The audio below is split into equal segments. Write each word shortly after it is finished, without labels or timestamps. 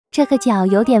这个脚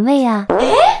有点味啊。哎，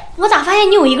我咋发现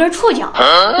你有一根触角？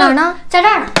哪儿呢？在这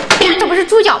儿呢。这不是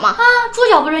猪脚吗？啊，猪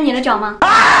脚不是你的脚吗？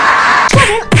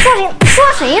说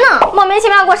谁呢？莫名其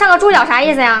妙给我上个猪脚啥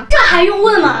意思呀？这还用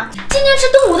问吗？今天吃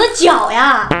动物的脚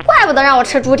呀，怪不得让我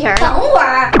吃猪蹄儿呢。等会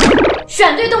儿，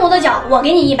选对动物的脚，我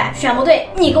给你100；选不对，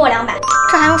你给我200。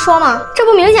这还用说吗？这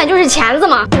不明显就是钳子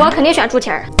吗？我肯定选猪蹄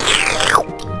儿。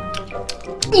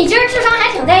你今儿智商还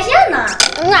挺在线呢。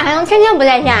那还能天天不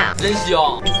在线啊？真香。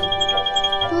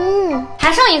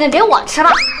还剩一个给我吃了。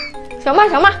行吧。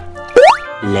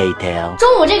Later。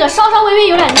中午这个稍微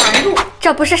有点难度。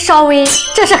这不是稍微，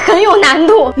这是很有难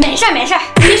度。没事，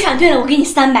你选对了，我给你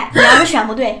300；你要是选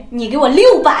不对，你给我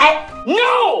600。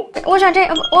No， 我选这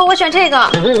个，我选这个，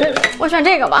我选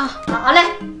这个吧。好嘞。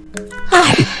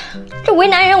哎，这为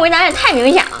难人也太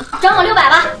明显了。整我600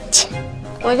吧。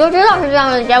我就知道是这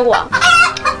样的结果。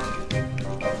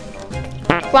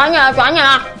抓你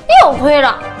了，又亏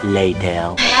了。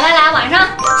Later。来，晚上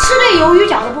吃对鱿鱼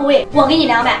脚的部位，我给你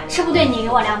200；吃不对，你给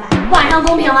我200。晚上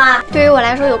公平吗？对于我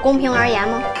来说有公平而言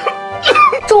吗？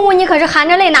中午你可是含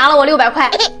着泪拿了我600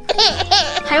块，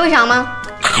还用想吗？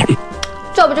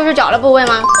这不就是脚的部位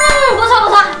吗？不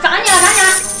错，长你了。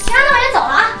行，那我先走了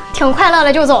啊。挺快乐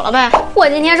的就走了呗。我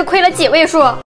今天是亏了几位数？